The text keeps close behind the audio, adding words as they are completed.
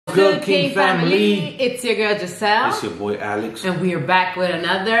Good King family. It's your girl Giselle. It's your boy Alex. And we are back with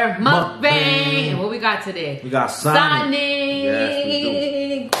another mukbang. And what we got today? We got Sonic. Yes,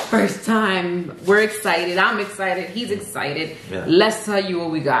 we do. First time. We're excited. I'm excited. He's excited. Yeah. Let's tell you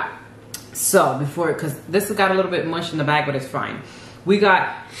what we got. So before, because this has got a little bit mush in the bag, but it's fine. We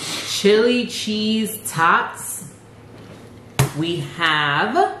got chili cheese tots. We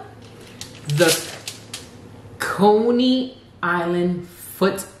have the Coney Island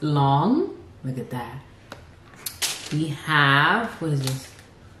foot long. Look at that. We have, what is this?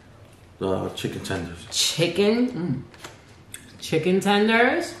 Chicken tenders. Chicken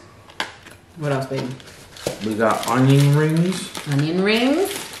tenders. What else, baby? We got onion rings. Onion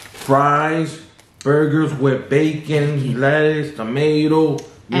rings. Fries. Burgers with bacon, lettuce, tomato,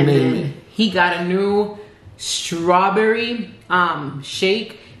 And then he got a new strawberry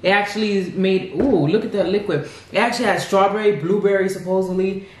shake. It actually is made, ooh, look at that liquid. It actually has strawberry, blueberry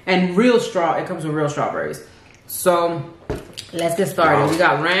supposedly, and it comes with real strawberries. So let's get started. Wow. We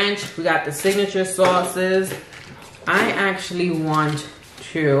got ranch, we got the signature sauces. I actually want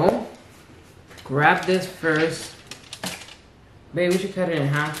to grab this first. Babe, we should cut it in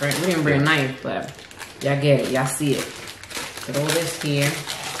half, right? We didn't bring a knife, but y'all get it, y'all see it. Throw this here.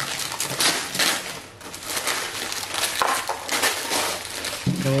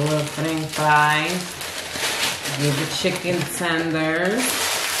 Do a little french fry. Give the chicken tenders.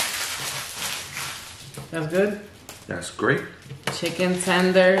 That's good? That's great. Chicken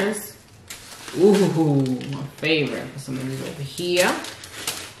tenders. Ooh, my favorite. Put some of these over here.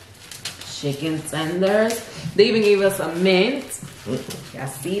 Chicken tenders. They even gave us a mint. Y'all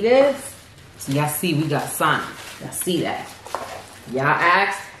see this? So y'all see we got Sonic. Y'all see that? Y'all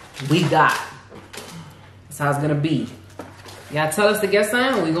asked, we got. That's how it's gonna be. Y'all tell us to get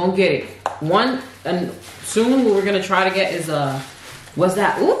something, we gonna get it. And soon what we're gonna try to get is what's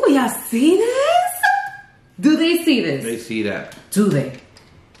that? Ooh, y'all see this? Do they see this? They see that. Do they?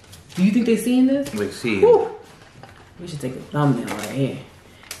 Do you think they seen this? They see Whew. it. We should take a thumbnail right here.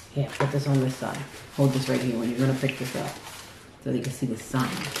 Yeah, put this on this side. Hold this right here when you're gonna pick this up. So they can see the sign.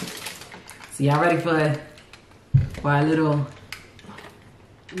 So y'all ready for our little,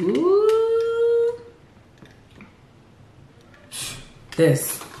 ooh.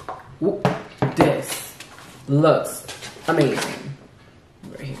 This looks amazing.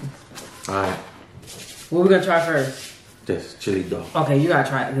 Right here. Alright. What are we gonna try first? This chili dog. Okay, you gotta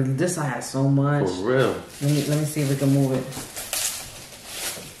try it. This side has so much. For real. Let me see if we can move it.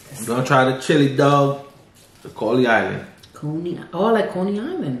 I'm gonna try the chili dog. The Coney Island. Coney, oh, I like Coney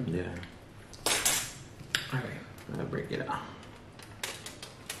Island. Yeah. Alright. I'm gonna break it out.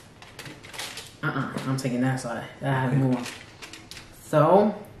 I'm taking that side. That has more.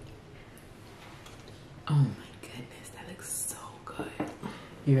 So, oh my goodness, that looks so good.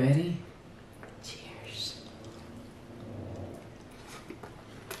 You ready? Cheers.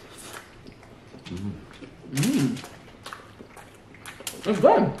 It's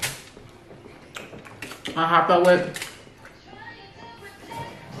good. I hopped out with.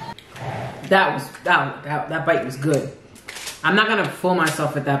 That bite was good. I'm not gonna fool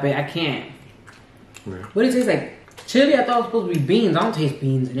myself with that bite. I can't. Yeah. What does it taste like? Chili, I thought it was supposed to be beans. I don't taste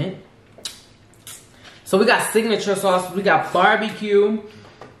beans in it. So we got signature sauce. We got barbecue.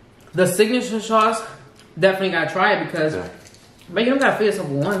 The signature sauce, definitely gotta try it because, but you don't gotta figure yourself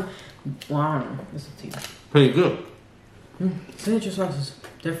one. Well, I don't know. It's a tea. Pretty good. Signature sauce is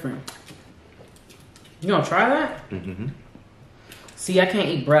different. You gonna try that? Mm-hmm. See, I can't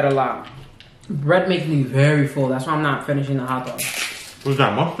eat bread a lot. Bread makes me very full. That's why I'm not finishing the hot dog. What's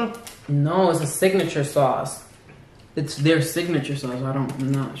that, mustard? No, it's a signature sauce. It's their signature sauce.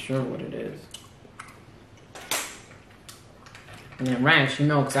 I'm not sure what it is. And then ranch, you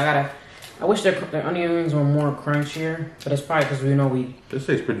know, because I wish their onion rings were more crunchier, but it's probably because we know we This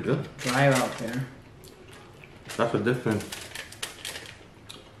tastes pretty good. dry out there. That's a different.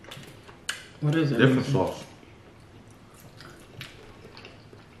 What is it? Different sauce.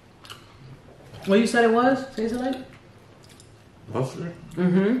 What you said it was? Taste it like? Mustard?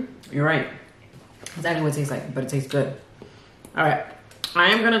 Mm-hmm. You're right. Exactly what it tastes like, but it tastes good. All right. I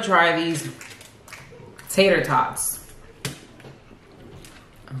am going to try these tater tots.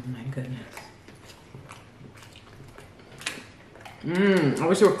 Oh my goodness. I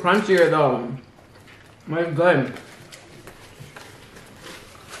wish they were crunchier though. It's good.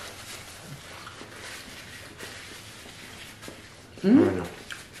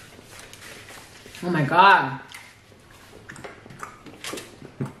 Oh my God.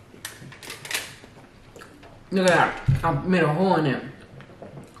 Look at that. I made a hole in it.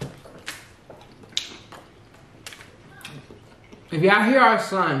 If y'all hear our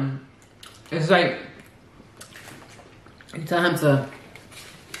son, it's like you tell him to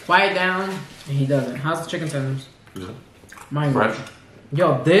quiet down, and he doesn't. How's the chicken tenders? Yeah. Mine. Fresh.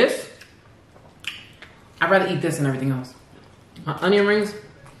 Yo, this. I'd rather eat this than everything else. Onion rings.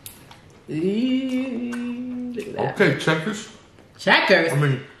 Look at that. Okay, checkers. Checkers. I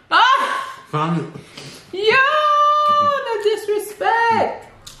mean, found it. Yo, no disrespect.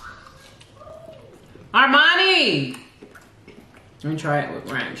 Armani. Let me try it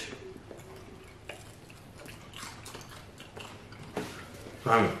with ranch.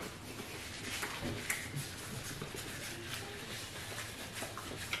 Found it.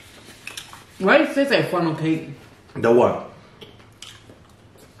 Why does it taste like funnel cake? The what?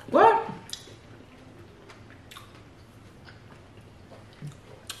 What?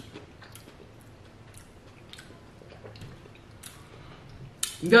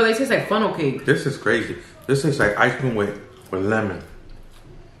 Yo, they taste like funnel cake. This is crazy. This tastes like ice cream with lemon.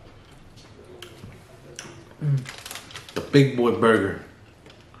 The big boy burger.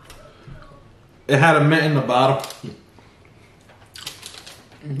 It had a mint in the bottom.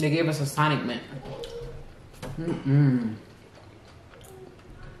 They gave us a Sonic mint.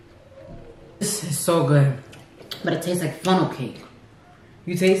 This is so good. But it tastes like funnel cake.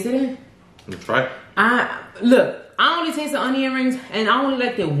 You tasted it? That's right. Look, I only tasted onion rings and I only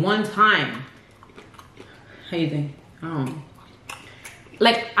liked it one time. How you think?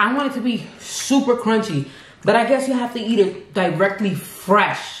 Like, I want it to be super crunchy, but I guess you have to eat it directly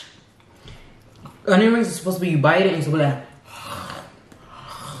fresh. Onion rings is supposed to be, you bite it and it's supposed to be like,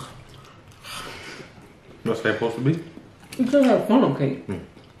 what's that supposed to be? you still have funnel cake.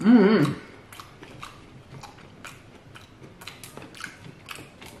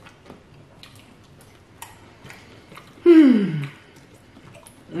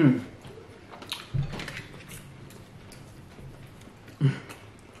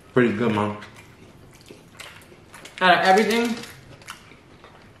 Pretty good, Mom. Out of everything,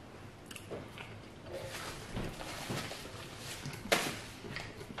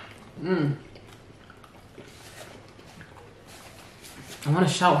 I want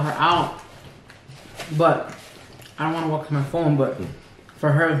to shout her out, but I don't want to walk to my phone. But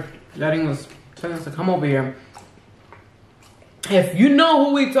for her telling us to come over here, if you know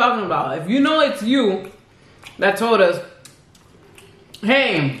who we talking about, if you know it's you that told us,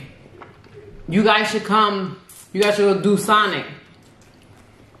 hey, you guys should come, you guys should go do Sonic.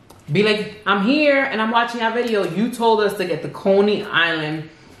 Be like, I'm here and I'm watching our video. You told us to get the Coney Island,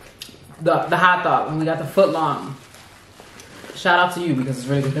 the hot dog, and we got the foot long. Shout out to you because it's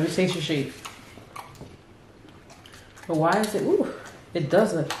really good. Let me taste your shake. But why is it, ooh, it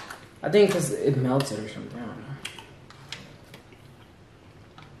doesn't. I think because it melted or something, I don't know.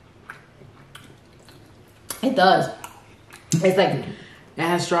 It does. It's like, it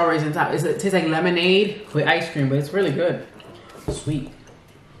has strawberries on top. It tastes like lemonade with ice cream, but it's really good. Sweet.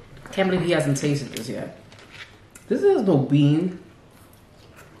 Can't believe he hasn't tasted this yet. This has no bean.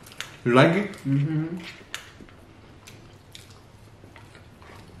 You like it?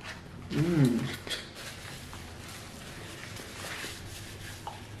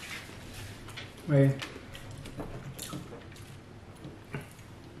 Wait.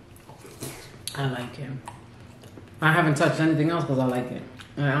 I like it. I haven't touched anything else because I like it.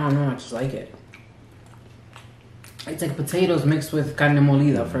 I don't know, I just like it. It's like potatoes mixed with carne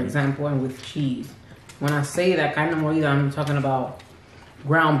molida, for example, and with cheese. When I say that carne molida, I'm talking about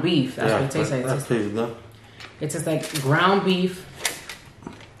ground beef. That's what it tastes like. That tastes good. It tastes like ground beef.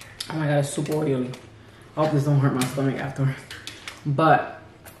 Oh my god, it's super oily. I hope this don't hurt my stomach afterwards. But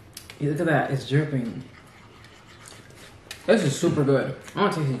look at that, it's dripping. This is super good. I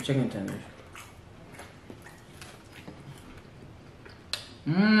want to taste these chicken tenders.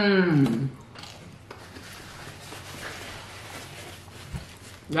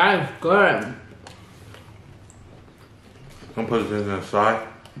 That is good. I'm put this inside.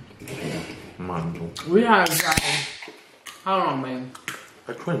 Come on, dude. We have how long, man?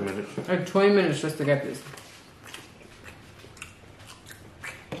 Like 20 minutes. Like 20 minutes just to get this.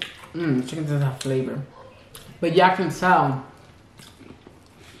 Chicken doesn't have flavor. But y'all can tell.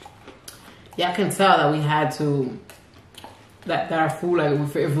 Y'all can tell that we had to, that our food, like,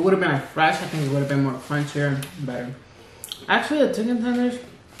 if it would have been like fresh, I think it would have been more crunchier and better. Actually, the chicken tenders,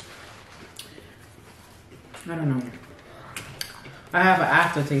 I don't know. I have an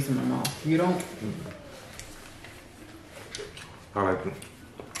aftertaste in my mouth. You don't? I like it.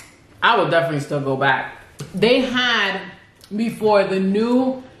 I would definitely still go back. They had before the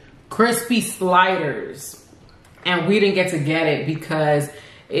new crispy sliders, and we didn't get to get it because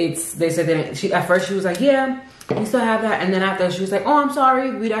they said that at first she was like, yeah, we still have that. And then after she was like, oh, I'm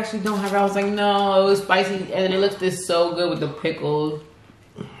sorry, we actually don't have it. I was like, no, it was spicy. And then it looks this so good with the pickles.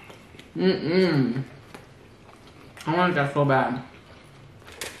 I want that so bad.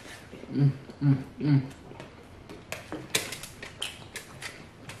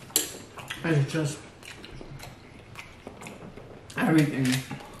 It's just everything.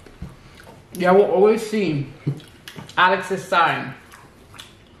 Yeah, we'll always see Alex's side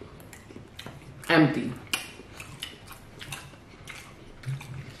empty.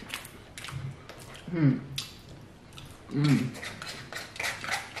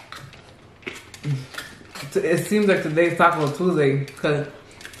 It seems like today's Taco Tuesday because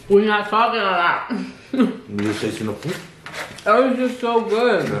we're not talking a lot. You just tasting the food? That was just so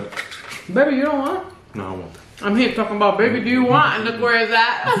good. Yeah. Baby, you don't want? No, I won't. I'm here talking about, baby, do you want? And look where it's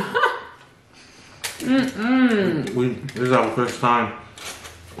at. This is our first time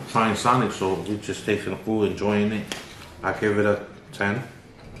trying Sonic, so we just tasting the food, enjoying it. I give it a 10.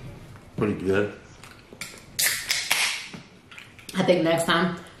 Pretty good. I think next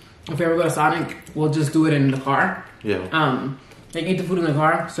time, if we ever go to Sonic, we'll just do it in the car. Yeah. Like eat the food in the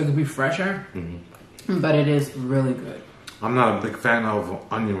car so it can be fresher. But it is really good. I'm not a big fan of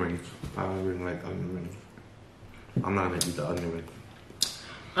onion rings. I don't really like onion rings. I'm not gonna eat the onion rings.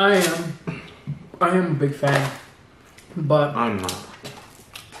 I am a big fan. But I'm not.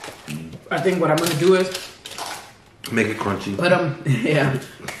 I think what I'm gonna do is Make it crunchy. put them, yeah,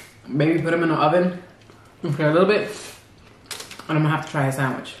 maybe put them in the oven for a little bit, and I'm gonna have to try a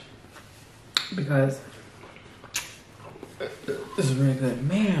sandwich because this is really good,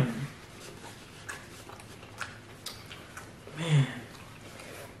 man.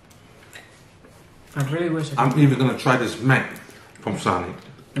 I really wish I'm even gonna try this mint from Sonic.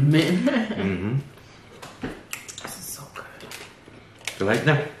 mint. This is so good. You like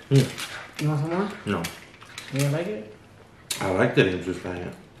that? You want some more? No. You don't like it? I like that it's just like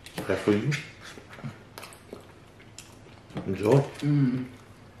that. That's for you. Enjoy.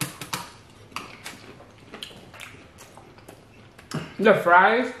 The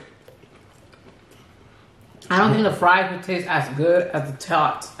fries. I don't think the fries would taste as good as the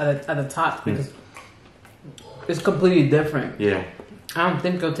tots at the top because it's completely different. Yeah. I don't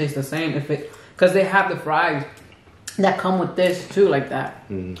think they'll taste the same because they have the fries that come with this too, like that.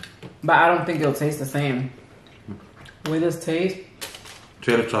 But I don't think it'll taste the same. The way this tastes.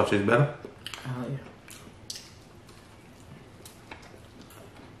 Cheddar sauce tastes better. Oh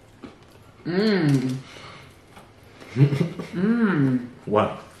yeah.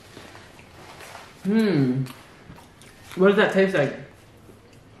 What? What does that taste like?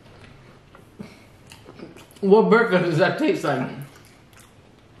 What burger does that taste like?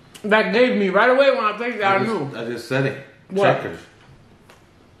 That gave me right away when I tasted it. I knew. I just said it. What? Checkers.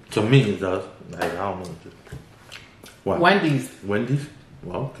 To me, it does. Like, I don't know. What? Wendy's. Wendy's?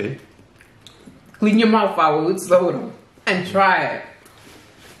 Well, okay. Clean your mouth out with soda and try it.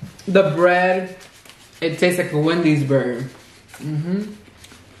 The bread, it tastes like a Wendy's burger.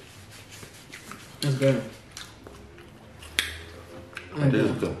 It's good. It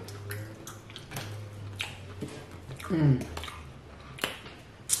is good.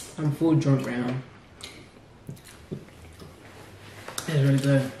 I'm food drunk right now. It's really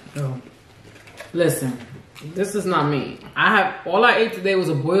good. Oh. Listen, this is not me. All I ate today was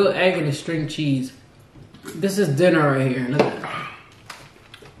a boiled egg and a string cheese. This is dinner right here. Look at that.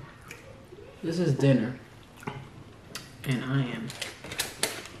 This is dinner. And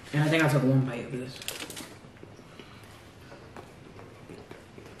I think I took one bite of this.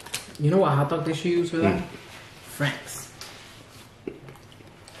 You know what hot dog they should use for that? Frank's.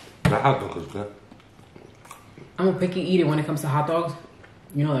 The hot dog is good. I'm a picky eater when it comes to hot dogs.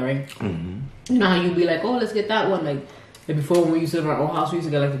 You know that, right? You know how you be like, oh, let's get that one. Like before when we used to live in our old house, we used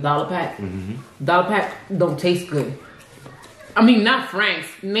to get like the $1 pack. $1 pack don't taste good. I mean, not Frank's,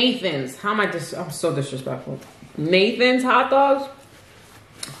 Nathan's. How am I I'm so disrespectful. Nathan's hot dogs,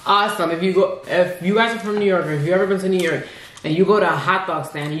 awesome. If you guys are from New York, or if you ever been to New York, and you go to a hot dog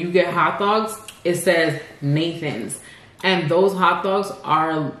stand and you get hot dogs, it says Nathan's, and those hot dogs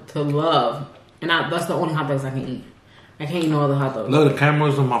are to love. And that's the only hot dogs I can eat. I can't eat no other hot dogs. Look, the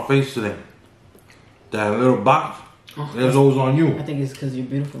camera's on my face today. That little box, there's those on you. I think it's because you're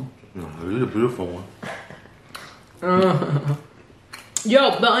beautiful. No, you're the beautiful one.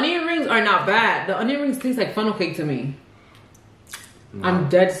 Yo, the onion rings are not bad. The onion rings taste like funnel cake to me. No. I'm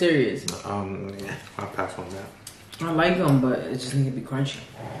dead serious. Yeah, I'll pass on that. I like them, but it just need to be crunchy.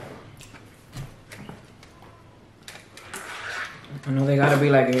 I know they gotta be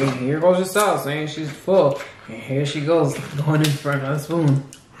like, hey, here goes the sauce, saying she's full. And here she goes, going in front of the spoon.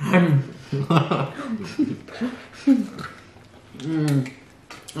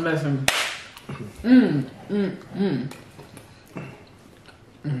 Listen.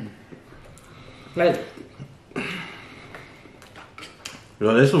 Like,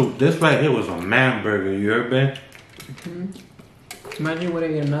 yo, this right here was a man burger. You ever been? imagine you would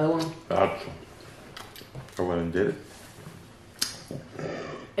have get another one. Gotcha. I went and did it.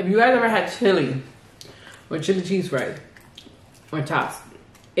 If you guys ever had chili with chili cheese fries or tots,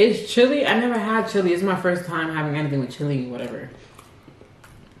 it's chili. I never had chili. It's my first time having anything with chili, whatever.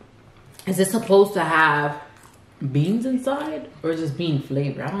 Is it supposed to have beans inside or just bean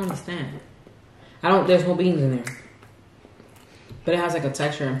flavor? I don't understand. There's no beans in there. But it has like a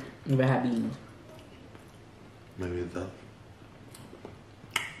texture if it had beans. Maybe it does.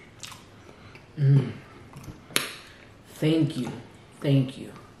 Thank you. Thank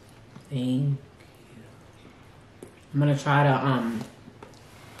you. Thank you. I'm gonna try to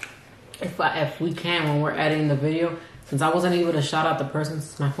if we can, when we're editing the video, since I wasn't able to shout out the person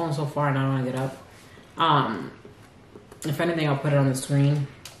since my phone's so far and I don't want to get up. If anything, I'll put it on the screen.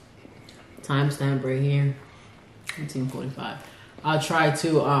 Timestamp right here. 18:45. I'll try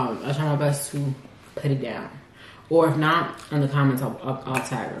my best to put it down, or if not, in the comments I'll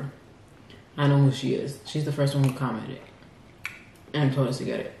tag her. I know who she is. She's the first one who commented and told us to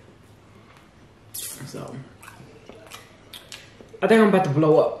get it. So I think I'm about to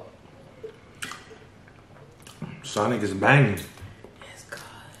blow up. Sonic is banging. It's good.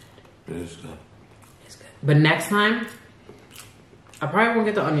 It is good. It's good. But next time, I probably won't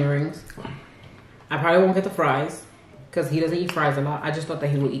get the onion rings. I probably won't get the fries because he doesn't eat fries a lot. I just thought that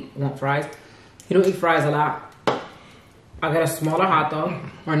he would want fries. He don't eat fries a lot. I get a smaller hot dog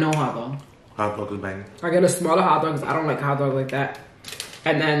or no hot dog. Hot dog is banging. I get a smaller hot dog because I don't like hot dog like that.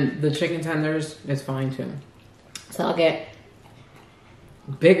 And then the chicken tenders is fine too. So I'll get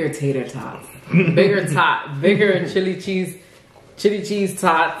bigger tater tots, bigger chili cheese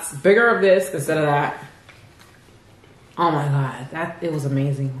tots, bigger of this instead of that. Oh my god, it was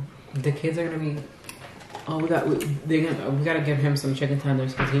amazing. The kids are gonna be. Oh, we gotta give him some chicken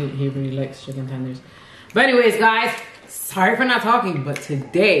tenders because he really likes chicken tenders. But anyways, guys, sorry for not talking, but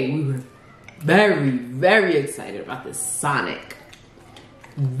today we were very, very excited about this Sonic.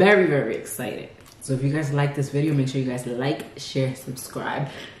 Very, very excited. So if you guys like this video, make sure you guys like, share, subscribe,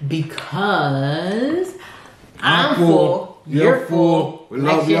 because I'm full, you're full. We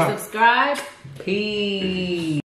love like, share, subscribe. Peace.